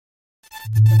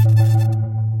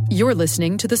You're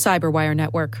listening to the Cyberwire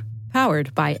Network,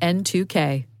 powered by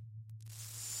N2K.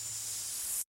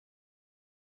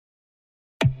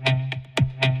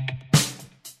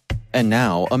 And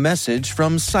now, a message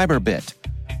from Cyberbit.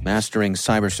 Mastering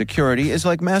cybersecurity is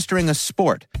like mastering a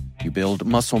sport. You build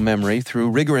muscle memory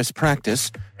through rigorous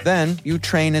practice, then you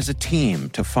train as a team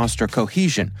to foster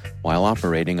cohesion while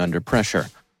operating under pressure.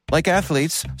 Like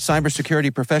athletes,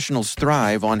 cybersecurity professionals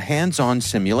thrive on hands-on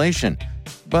simulation.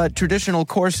 But traditional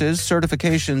courses,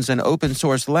 certifications, and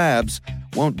open-source labs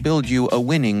won't build you a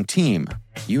winning team.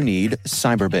 You need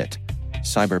Cyberbit.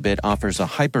 Cyberbit offers a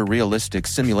hyper-realistic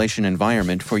simulation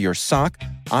environment for your SOC,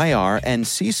 IR, and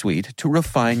C-suite to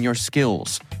refine your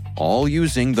skills, all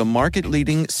using the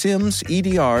market-leading SIMs,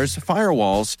 EDRs,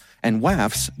 firewalls, and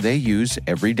WAFs they use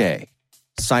every day.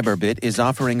 Cyberbit is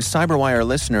offering Cyberwire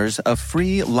listeners a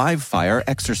free live-fire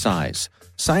exercise.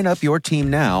 Sign up your team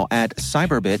now at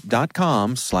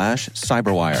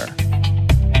cyberbit.com/cyberwire.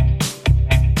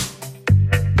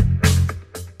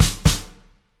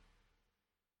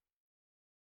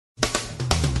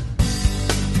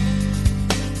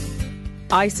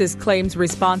 ISIS claims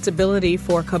responsibility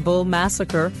for Kabul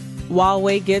massacre.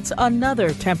 Huawei gets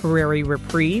another temporary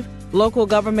reprieve. Local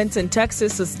governments in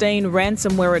Texas sustain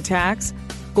ransomware attacks.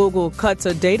 Google cuts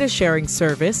a data sharing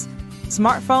service.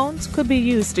 Smartphones could be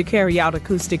used to carry out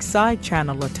acoustic side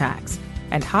channel attacks.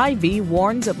 And Hy-Vee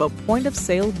warns of a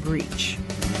point-of-sale breach.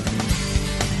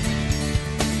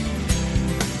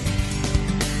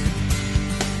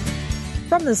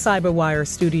 From the Cyberwire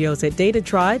studios at Data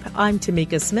Tribe, I'm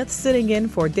Tamika Smith, sitting in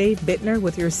for Dave Bittner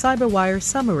with your Cyberwire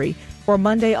summary for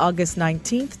Monday, August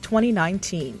 19th,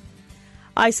 2019.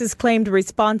 ISIS claimed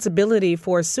responsibility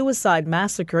for a suicide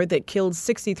massacre that killed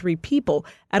 63 people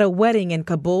at a wedding in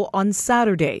Kabul on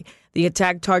Saturday. The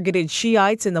attack targeted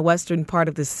Shiites in the western part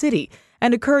of the city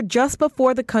and occurred just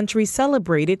before the country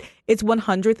celebrated its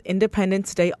 100th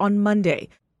Independence Day on Monday.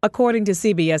 According to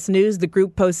CBS News, the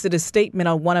group posted a statement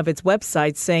on one of its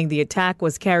websites saying the attack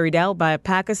was carried out by a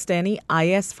Pakistani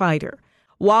IS fighter.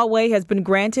 Huawei has been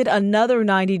granted another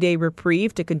 90-day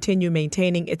reprieve to continue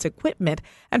maintaining its equipment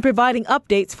and providing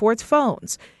updates for its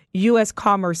phones. U.S.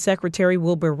 Commerce Secretary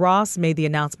Wilbur Ross made the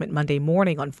announcement Monday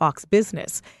morning on Fox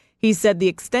Business. He said the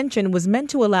extension was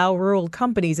meant to allow rural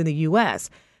companies in the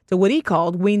U.S. to what he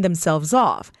called wean themselves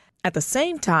off. At the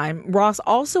same time, Ross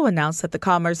also announced that the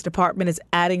Commerce Department is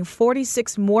adding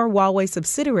 46 more Huawei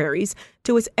subsidiaries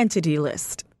to its entity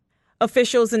list.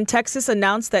 Officials in Texas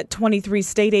announced that 23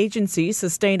 state agencies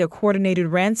sustained a coordinated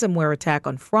ransomware attack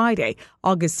on Friday,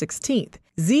 August 16th.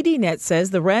 ZDNet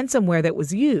says the ransomware that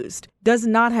was used does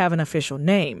not have an official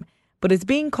name, but is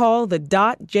being called the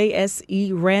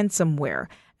 .jse ransomware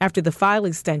after the file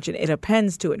extension it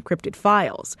appends to encrypted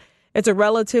files. It's a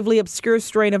relatively obscure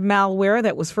strain of malware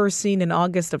that was first seen in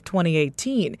August of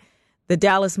 2018. The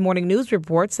Dallas Morning News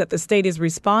reports that the state is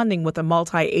responding with a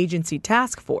multi-agency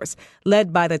task force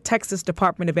led by the Texas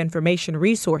Department of Information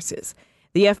Resources.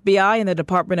 The FBI and the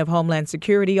Department of Homeland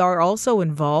Security are also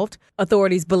involved.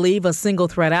 Authorities believe a single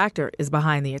threat actor is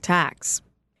behind the attacks.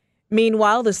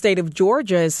 Meanwhile, the state of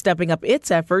Georgia is stepping up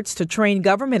its efforts to train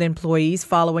government employees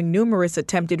following numerous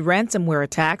attempted ransomware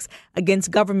attacks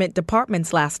against government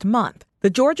departments last month. The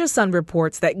Georgia Sun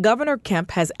reports that Governor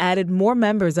Kemp has added more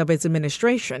members of his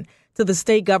administration to the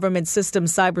state government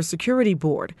system's cybersecurity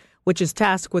board, which is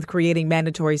tasked with creating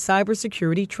mandatory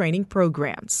cybersecurity training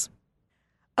programs.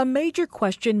 A major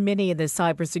question many in the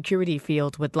cybersecurity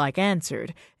field would like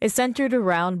answered is centered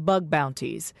around bug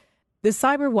bounties. The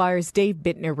Cyberwire's Dave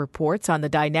Bittner reports on the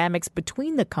dynamics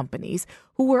between the companies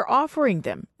who are offering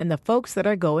them and the folks that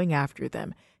are going after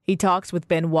them. He talks with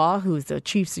Ben Waugh, who's the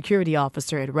Chief Security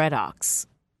Officer at Redox.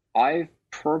 I've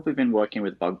probably been working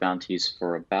with bug bounties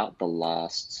for about the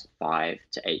last 5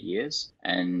 to 8 years,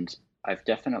 and I've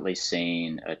definitely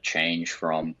seen a change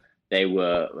from they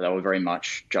were very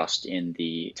much just in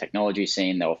the technology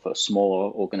scene. They were for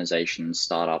smaller organizations,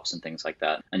 startups, and things like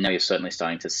that. And now you're certainly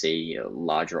starting to see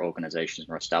larger organizations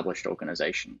or established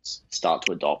organizations start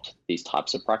to adopt these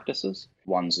types of practices.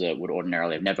 Ones that would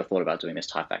ordinarily have never thought about doing this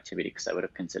type of activity because they would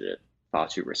have considered it far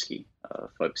too risky.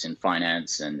 Folks in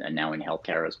finance and now in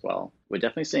healthcare as well. We're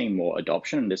definitely seeing more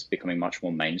adoption and this becoming much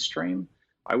more mainstream,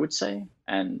 I would say.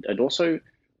 And it also,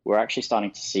 we're actually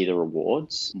starting to see the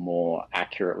rewards more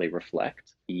accurately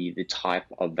reflect the type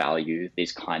of value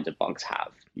these kinds of bugs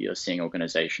have. You're seeing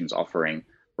organizations offering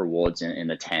rewards in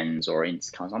the tens or in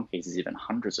some cases even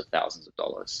hundreds of thousands of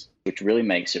dollars, which really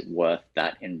makes it worth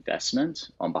that investment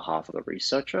on behalf of the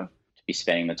researcher to be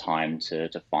spending the time to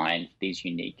find these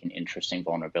unique and interesting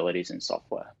vulnerabilities in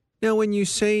software. Now, when you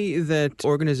say that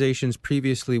organizations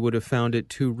previously would have found it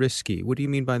too risky, what do you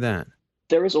mean by that?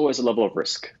 There is always a level of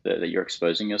risk that you're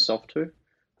exposing yourself to,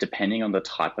 depending on the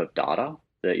type of data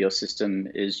that your system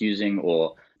is using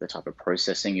or the type of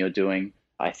processing you're doing.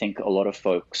 I think a lot of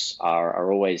folks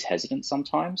are always hesitant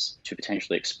sometimes to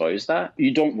potentially expose that.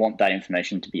 You don't want that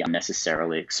information to be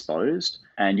unnecessarily exposed,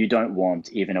 and you don't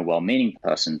want even a well-meaning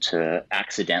person to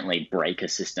accidentally break a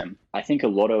system. I think a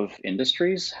lot of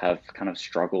industries have kind of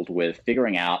struggled with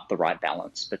figuring out the right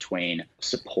balance between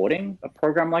supporting a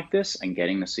program like this and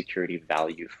getting the security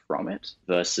value from it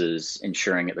versus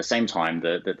ensuring at the same time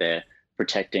that they're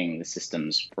protecting the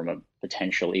systems from a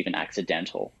potential, even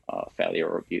accidental failure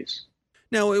or abuse.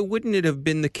 Now, wouldn't it have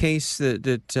been the case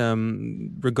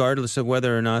that regardless of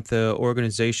whether or not the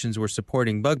organizations were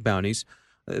supporting bug bounties,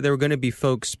 there were going to be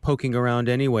folks poking around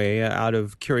anyway out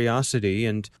of curiosity,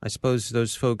 and I suppose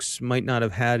those folks might not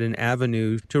have had an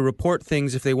avenue to report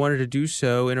things if they wanted to do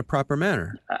so in a proper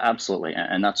manner? Absolutely,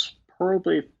 and that's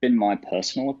probably been my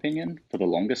personal opinion for the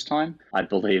longest time. I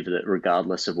believe that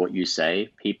regardless of what you say,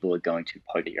 people are going to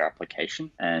poke at your application.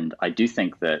 And I do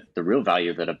think that the real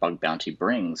value that a bug bounty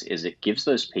brings is it gives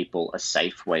those people a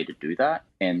safe way to do that,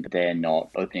 and they're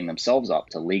not opening themselves up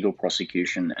to legal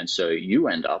prosecution. And so you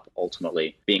end up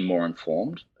ultimately being more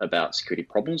informed about security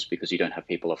problems because you don't have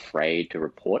people afraid to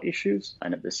report issues.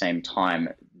 And at the same time,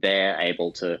 they're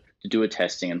able to do a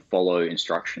testing and follow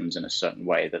instructions in a certain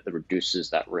way that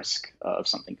reduces that risk of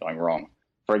something going wrong.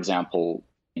 For example,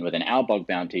 within our bug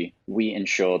bounty, we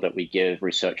ensure that we give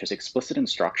researchers explicit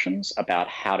instructions about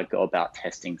how to go about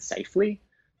testing safely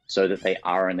so that they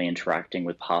are only interacting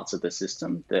with parts of the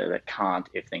system that can't,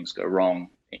 if things go wrong,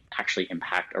 actually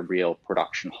impact a real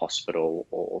production hospital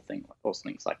or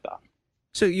things like that.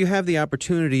 So you have the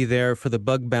opportunity there for the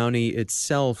bug bounty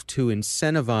itself to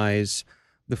incentivize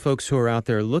the folks who are out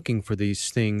there looking for these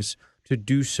things to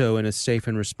do so in a safe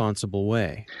and responsible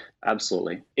way.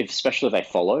 Absolutely. Especially if they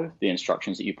follow the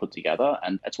instructions that you put together.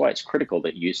 And that's why it's critical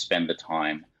that you spend the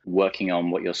time working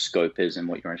on what your scope is and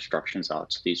what your instructions are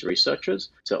to these researchers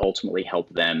to ultimately help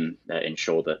them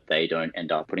ensure that they don't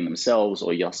end up putting themselves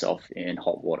or yourself in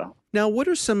hot water. Now, what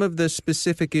are some of the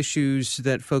specific issues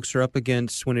that folks are up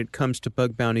against when it comes to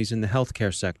bug bounties in the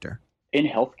healthcare sector? In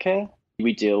healthcare,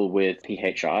 we deal with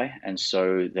PHI, and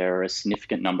so there are a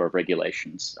significant number of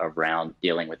regulations around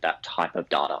dealing with that type of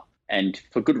data, and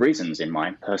for good reasons, in my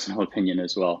personal opinion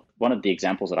as well. One of the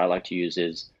examples that I like to use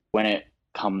is when it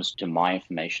comes to my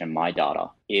information and my data.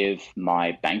 If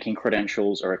my banking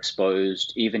credentials are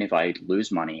exposed, even if I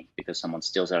lose money because someone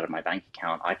steals out of my bank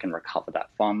account, I can recover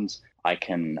that funds. I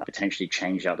can potentially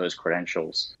change out those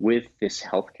credentials. With this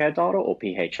healthcare data or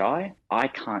PHI, I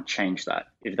can't change that.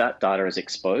 If that data is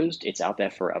exposed, it's out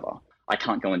there forever. I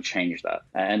can't go and change that.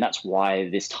 And that's why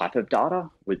this type of data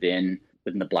within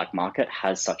the black market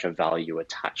has such a value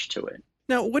attached to it.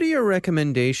 Now, what are your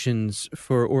recommendations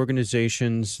for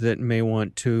organizations that may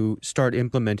want to start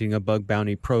implementing a bug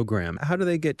bounty program? How do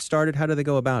they get started? How do they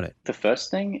go about it? The first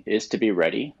thing is to be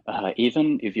ready.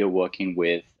 Even if you're working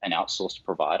with an outsourced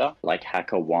provider like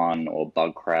HackerOne or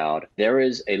BugCrowd, there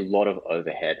is a lot of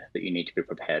overhead that you need to be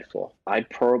prepared for. I'd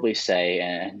probably say,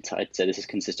 and I'd say this is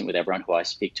consistent with everyone who I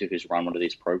speak to who's run one of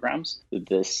these programs,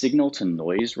 the signal to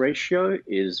noise ratio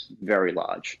is very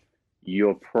large.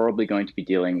 You're probably going to be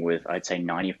dealing with, I'd say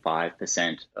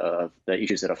 95% of the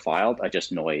issues that are filed are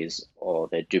just noise, or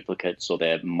they're duplicates, or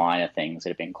they're minor things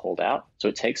that have been called out. So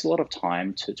it takes a lot of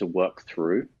time to work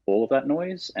through all of that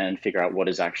noise and figure out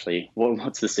what's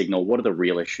the signal, what are the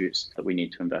real issues that we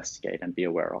need to investigate and be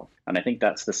aware of. And I think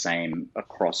that's the same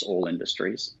across all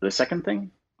industries. The second thing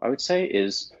I would say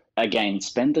is, again,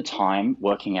 spend the time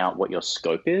working out what your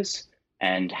scope is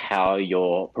and how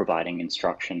you're providing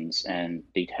instructions and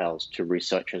details to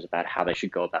researchers about how they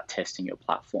should go about testing your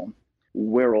platform.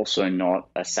 We're also not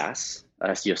a SaaS,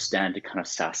 as your standard kind of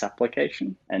SaaS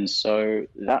application. And so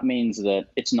that means that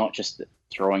it's not just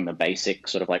throwing the basic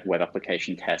sort of like web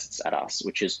application tests at us,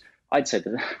 which is, I'd say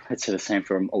the same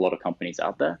for a lot of companies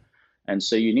out there. And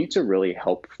so you need to really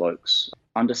help folks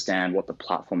understand what the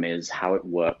platform is, how it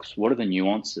works, what are the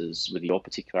nuances with your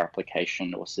particular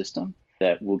application or system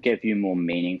that will give you more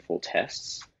meaningful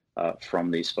tests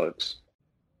from these folks.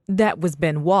 That was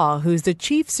Ben Waugh, who's the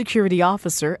Chief Security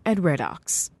Officer at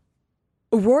Redox.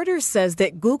 Reuters says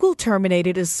that Google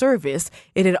terminated a service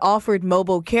it had offered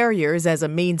mobile carriers as a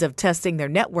means of testing their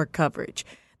network coverage.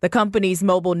 The company's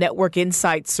Mobile Network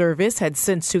Insight service had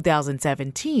since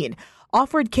 2017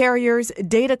 offered carriers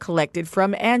data collected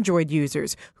from Android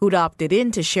users who'd opted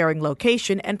into sharing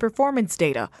location and performance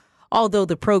data. Although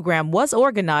the program was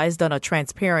organized on a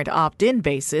transparent opt-in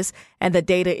basis and the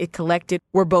data it collected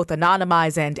were both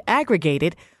anonymized and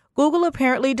aggregated, Google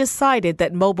apparently decided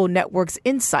that Mobile Network's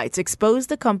insights exposed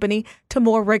the company to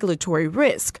more regulatory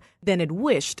risk than it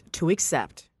wished to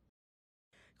accept.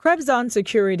 Krebs on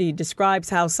Security describes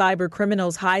how cyber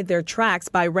criminals hide their tracks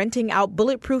by renting out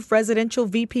bulletproof residential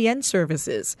VPN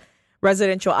services.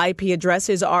 Residential IP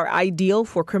addresses are ideal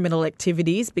for criminal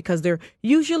activities because they're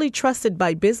usually trusted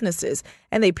by businesses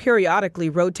and they periodically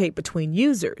rotate between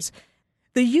users.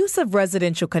 The use of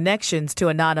residential connections to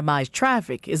anonymize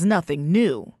traffic is nothing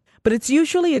new, but it's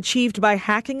usually achieved by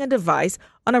hacking a device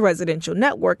on a residential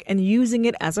network and using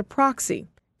it as a proxy.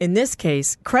 In this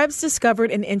case, Krebs discovered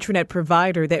an internet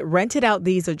provider that rented out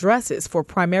these addresses for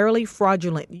primarily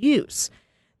fraudulent use.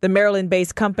 The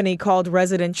Maryland-based company called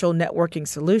Residential Networking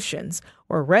Solutions,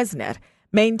 or ResNet,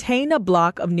 maintained a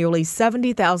block of nearly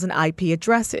 70,000 IP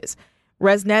addresses.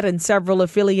 ResNet and several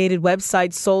affiliated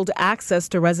websites sold access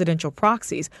to residential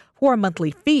proxies for a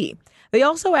monthly fee. They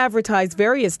also advertised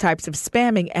various types of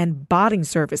spamming and botting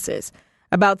services.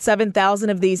 About 7,000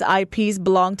 of these IPs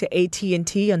belonged to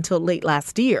AT&T until late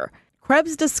last year.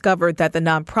 Krebs discovered that the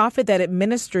nonprofit that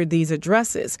administered these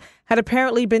addresses had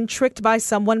apparently been tricked by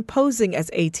someone posing as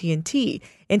AT&T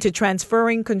into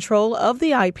transferring control of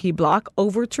the IP block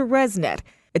over to ResNet.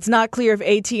 It's not clear if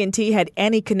AT&T had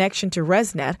any connection to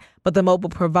ResNet, but the mobile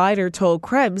provider told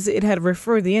Krebs it had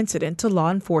referred the incident to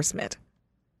law enforcement.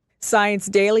 Science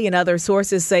Daily and other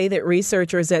sources say that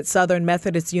researchers at Southern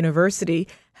Methodist University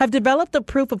have developed a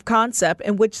proof of concept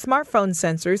in which smartphone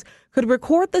sensors could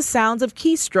record the sounds of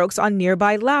keystrokes on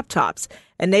nearby laptops,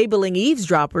 enabling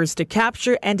eavesdroppers to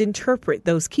capture and interpret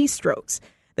those keystrokes.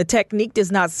 The technique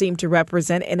does not seem to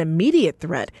represent an immediate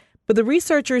threat, but the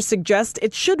researchers suggest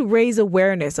it should raise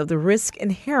awareness of the risk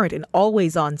inherent in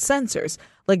always-on sensors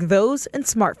like those in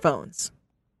smartphones.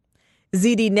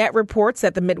 ZDNet reports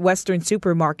that the Midwestern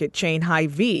supermarket chain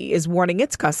Hy-Vee is warning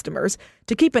its customers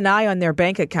to keep an eye on their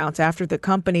bank accounts after the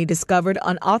company discovered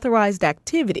unauthorized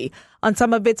activity on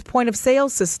some of its point-of-sale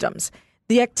systems.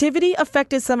 The activity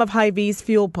affected some of Hy-Vee's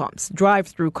fuel pumps,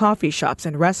 drive-through coffee shops,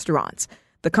 and restaurants.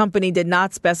 The company did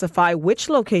not specify which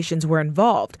locations were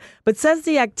involved, but says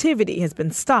the activity has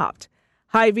been stopped.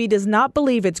 Hy-Vee does not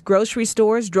believe its grocery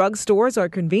stores, drugstores, or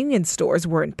convenience stores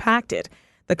were impacted.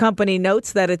 The company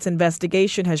notes that its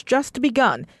investigation has just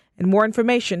begun and more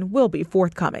information will be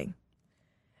forthcoming.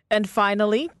 And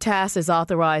finally, TASS is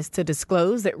authorized to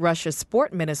disclose that Russia's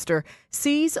sport minister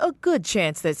sees a good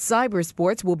chance that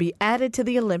cybersports will be added to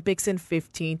the Olympics in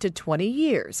 15 to 20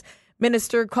 years.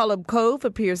 Minister Kolobkov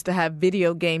appears to have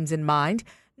video games in mind,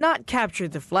 not capture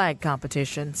the flag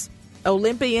competitions.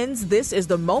 Olympians, this is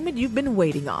the moment you've been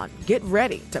waiting on. Get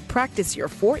ready to practice your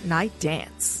Fortnite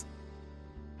dance.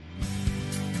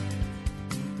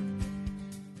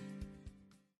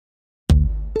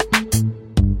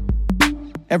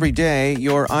 Every day,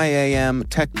 your IAM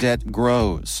tech debt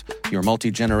grows. Your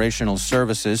multi-generational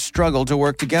services struggle to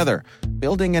work together.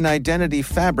 Building an identity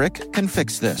fabric can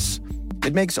fix this.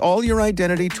 It makes all your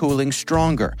identity tooling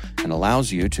stronger and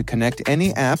allows you to connect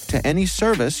any app to any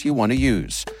service you want to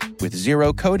use, with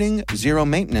zero coding, zero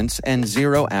maintenance, and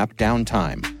zero app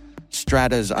downtime.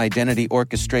 Strata's identity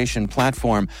orchestration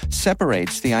platform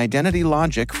separates the identity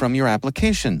logic from your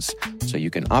applications, so you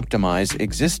can optimize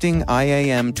existing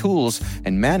IAM tools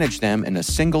and manage them in a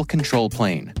single control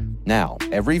plane. Now,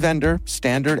 every vendor,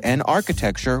 standard, and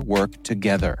architecture work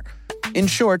together. In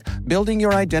short, building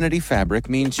your identity fabric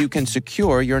means you can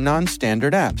secure your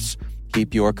non-standard apps,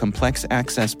 keep your complex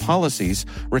access policies,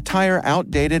 retire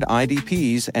outdated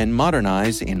IDPs, and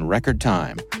modernize in record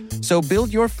time. So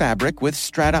build your fabric with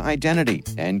Strata Identity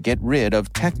and get rid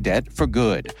of tech debt for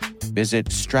good.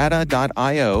 Visit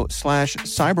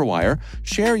strata.io/cyberwire,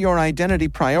 share your identity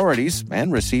priorities,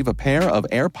 and receive a pair of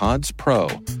AirPods Pro.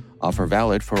 Offer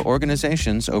valid for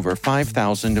organizations over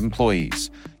 5,000 employees.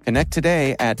 Connect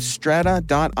today at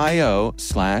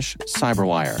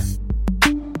strata.io/cyberwire.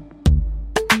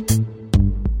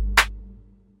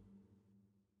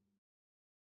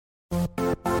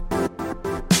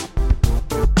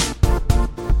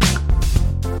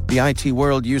 The IT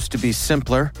world used to be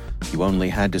simpler. You only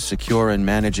had to secure and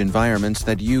manage environments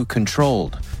that you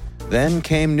controlled. Then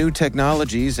came new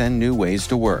technologies and new ways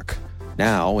to work.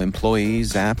 Now,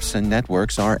 employees, apps, and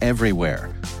networks are everywhere.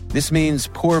 This means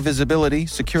poor visibility,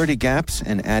 security gaps,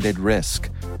 and added risk.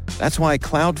 That's why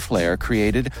Cloudflare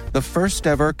created the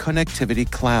first-ever connectivity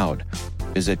cloud.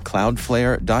 Visit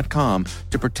cloudflare.com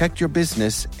to protect your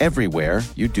business everywhere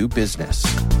you do business.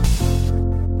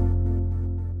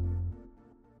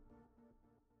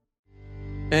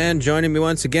 And joining me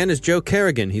once again is Joe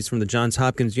Carrigan. He's from the Johns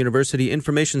Hopkins University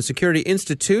Information Security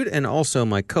Institute and also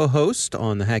my co-host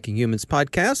on the Hacking Humans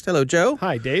podcast. Hello, Joe.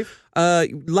 Hi, Dave.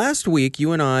 Last week,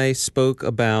 you and I spoke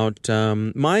about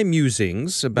my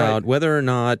musings about whether or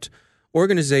not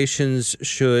organizations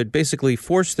should basically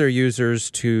force their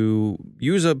users to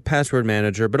use a password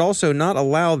manager, but also not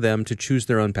allow them to choose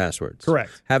their own passwords.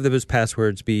 Correct. Have those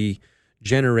passwords be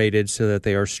generated so that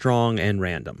they are strong and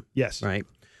random. Yes. Right?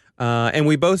 And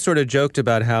we both sort of joked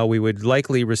about how we would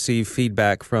likely receive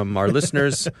feedback from our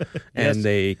listeners, and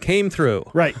they came through.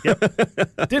 Right.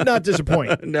 Yep. Did not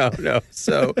disappoint. No.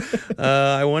 So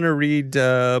I want to read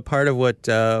part of what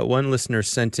one listener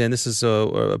sent in. This is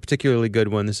a particularly good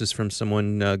one. This is from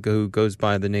someone who goes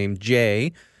by the name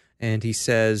Jay, and he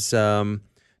says,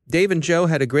 Dave and Joe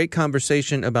had a great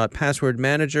conversation about password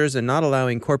managers and not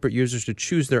allowing corporate users to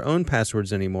choose their own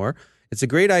passwords anymore. It's a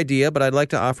great idea, but I'd like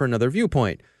to offer another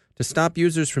viewpoint. To stop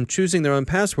users from choosing their own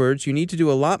passwords, you need to do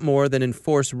a lot more than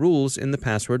enforce rules in the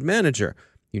password manager.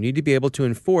 You need to be able to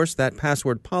enforce that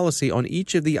password policy on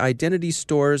each of the identity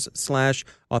stores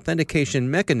 /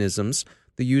 authentication mechanisms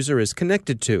the user is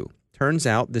connected to. Turns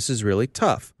out this is really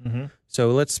tough. Mm-hmm. So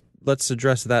let's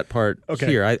address that part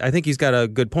here. I think he's got a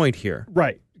good point here.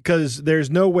 Right. Because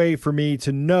there's no way for me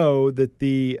to know that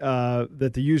the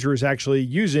user is actually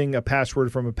using a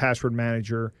password from a password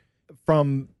manager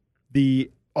from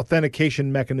the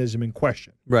authentication mechanism in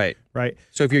question. Right.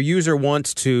 So if your user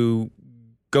wants to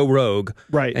go rogue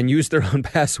and use their own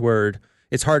password,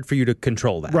 it's hard for you to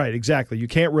control that. Right, exactly. You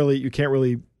can't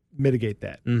really mitigate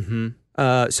that.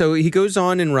 Mm-hmm. So he goes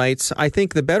on and writes, I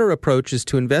think the better approach is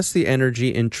to invest the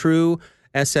energy in true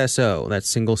SSO, that's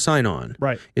single sign-on.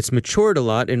 Right. It's matured a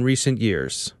lot in recent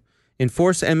years.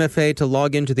 Enforce MFA to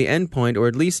log into the endpoint or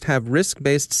at least have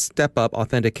risk-based step-up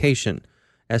authentication.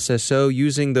 SSO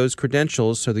using those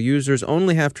credentials so the users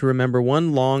only have to remember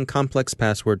one long, complex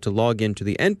password to log into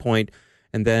the endpoint,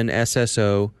 and then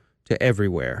SSO to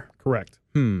everywhere. Correct.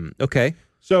 Okay.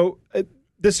 So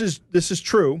this is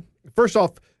true. First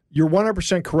off, you're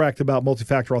 100% correct about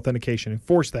multi-factor authentication.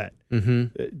 Enforce that.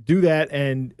 Mm-hmm. Do that,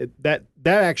 and that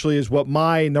actually is what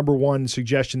my number one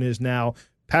suggestion is now.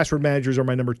 Password managers are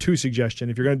my number two suggestion.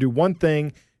 If you're going to do one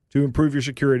thing to improve your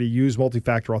security, use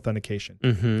multi-factor authentication.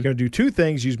 Mm-hmm. If you're going to do two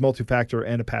things, use multi-factor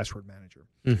and a password manager.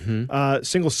 Mm-hmm.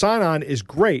 Single sign-on is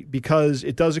great because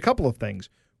it does a couple of things.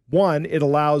 One, it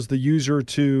allows the user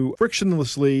to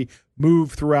frictionlessly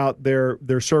move throughout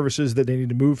their services that they need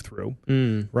to move through,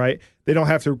 right? They don't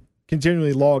have to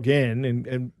continually log in.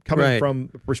 And coming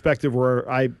from a perspective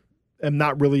where I am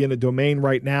not really in a domain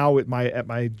right now at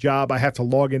my job, I have to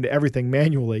log into everything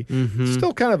manually. Mm-hmm. It's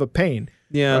still kind of a pain.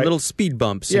 Yeah, little speed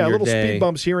bumps in your day. Speed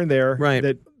bumps here and there.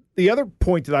 Right. The other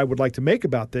point that I would like to make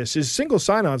about this is single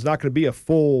sign-on is not going to be a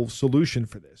full solution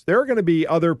for this. There are going to be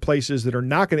other places that are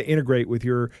not going to integrate with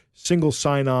your single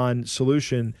sign-on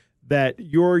solution that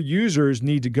your users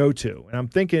need to go to. And I'm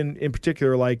thinking in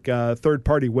particular like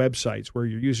third-party websites where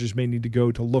your users may need to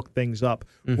go to look things up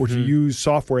or to use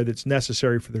software that's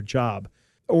necessary for their job,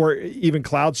 or even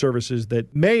cloud services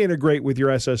that may integrate with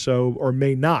your SSO or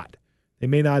may not. They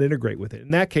may not integrate with it. In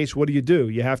that case, what do?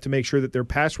 You have to make sure that their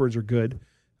passwords are good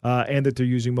and that they're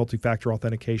using multi-factor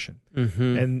authentication.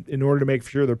 Mm-hmm. And in order to make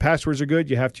sure their passwords are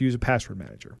good, you have to use a password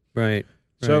manager. Right.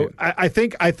 So I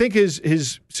think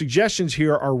his suggestions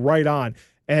here are right on.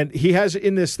 And he has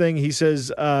in this thing, he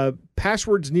says,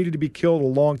 passwords needed to be killed a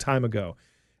long time ago.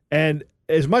 And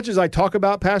as much as I talk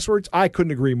about passwords, I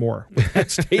couldn't agree more with that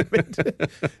statement.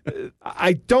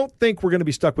 I don't think we're going to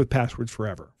be stuck with passwords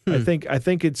forever. I think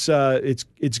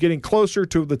it's getting closer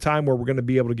to the time where we're going to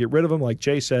be able to get rid of them, like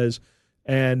Jay says,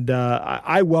 and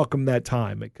I welcome that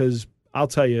time because I'll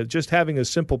tell you, just having a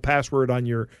simple password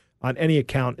on any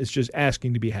account is just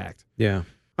asking to be hacked. Yeah.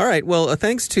 All right. Well,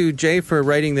 thanks to Jay for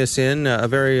writing this in. A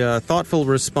very thoughtful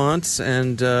response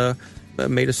and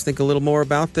made us think a little more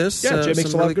about this. Yeah, Jay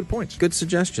makes a lot of good points. Good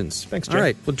suggestions. Thanks, Jay. All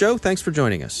right. Well, Joe, thanks for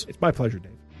joining us. It's my pleasure,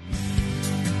 Dave.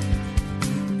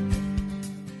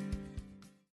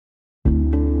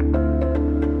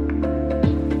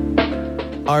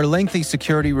 Are lengthy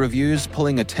security reviews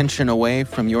pulling attention away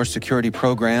from your security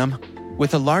program?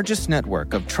 With the largest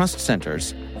network of trust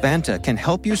centers, Vanta can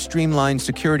help you streamline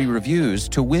security reviews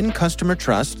to win customer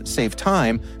trust, save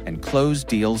time, and close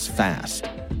deals fast.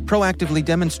 Proactively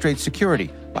demonstrate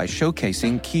security by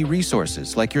showcasing key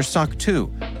resources like your SOC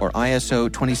 2 or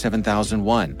ISO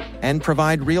 27001 and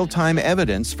provide real-time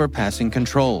evidence for passing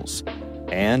controls.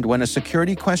 And when a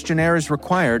security questionnaire is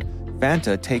required,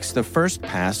 Vanta takes the first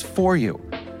pass for you.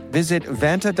 Visit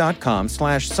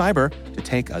vanta.com/cyber to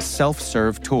take a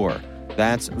self-serve tour.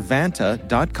 That's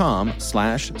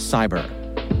vanta.com/cyber.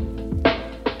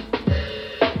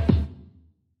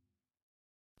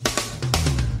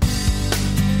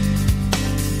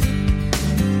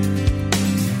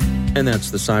 And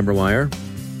that's the Cyberwire.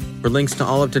 For links to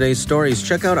all of today's stories,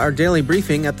 check out our daily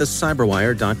briefing at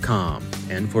thecyberwire.com.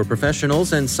 And for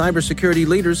professionals and cybersecurity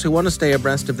leaders who want to stay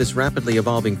abreast of this rapidly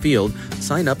evolving field,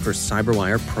 sign up for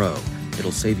Cyberwire Pro.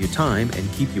 It'll save you time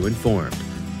and keep you informed.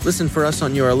 Listen for us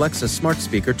on your Alexa smart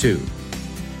speaker, too.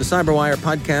 The Cyberwire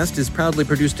podcast is proudly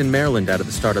produced in Maryland out of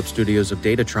the startup studios of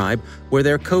Data Tribe, where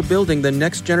they're co-building the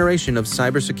next generation of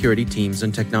cybersecurity teams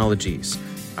and technologies.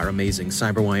 Our amazing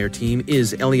Cyberwire team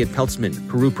is Elliot Peltzman,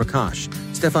 Puru Prakash,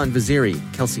 Stefan Vaziri,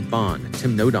 Kelsey Bond,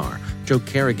 Tim Nodar, Joe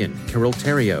Kerrigan, Carol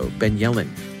Terrio, Ben Yellen,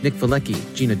 Nick Valecki,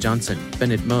 Gina Johnson,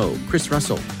 Bennett Moe, Chris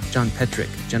Russell, John Petrick,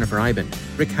 Jennifer Iben,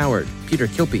 Rick Howard, Peter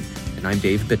Kilpie, and I'm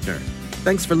Dave Bittner.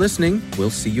 Thanks for listening. We'll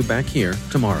see you back here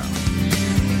tomorrow.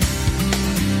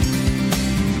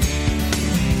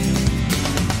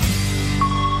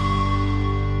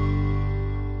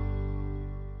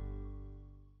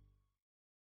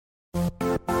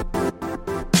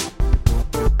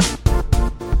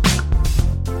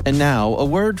 And now, a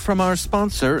word from our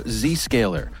sponsor,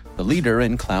 Zscaler, the leader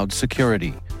in cloud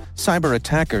security. Cyber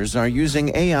attackers are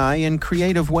using AI in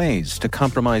creative ways to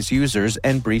compromise users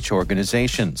and breach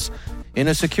organizations. In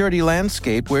a security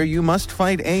landscape where you must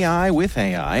fight AI with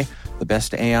AI, the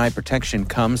best AI protection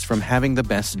comes from having the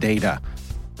best data.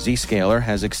 Zscaler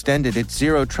has extended its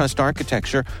Zero Trust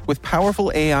architecture with powerful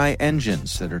AI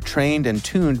engines that are trained and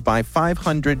tuned by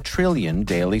 500 trillion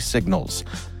daily signals.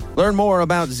 Learn more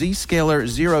about Zscaler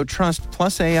Zero Trust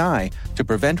Plus AI to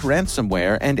prevent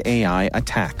ransomware and AI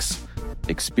attacks.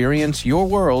 Experience your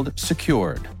world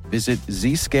secured. Visit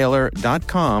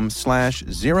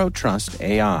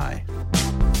zscaler.com/zerotrustai.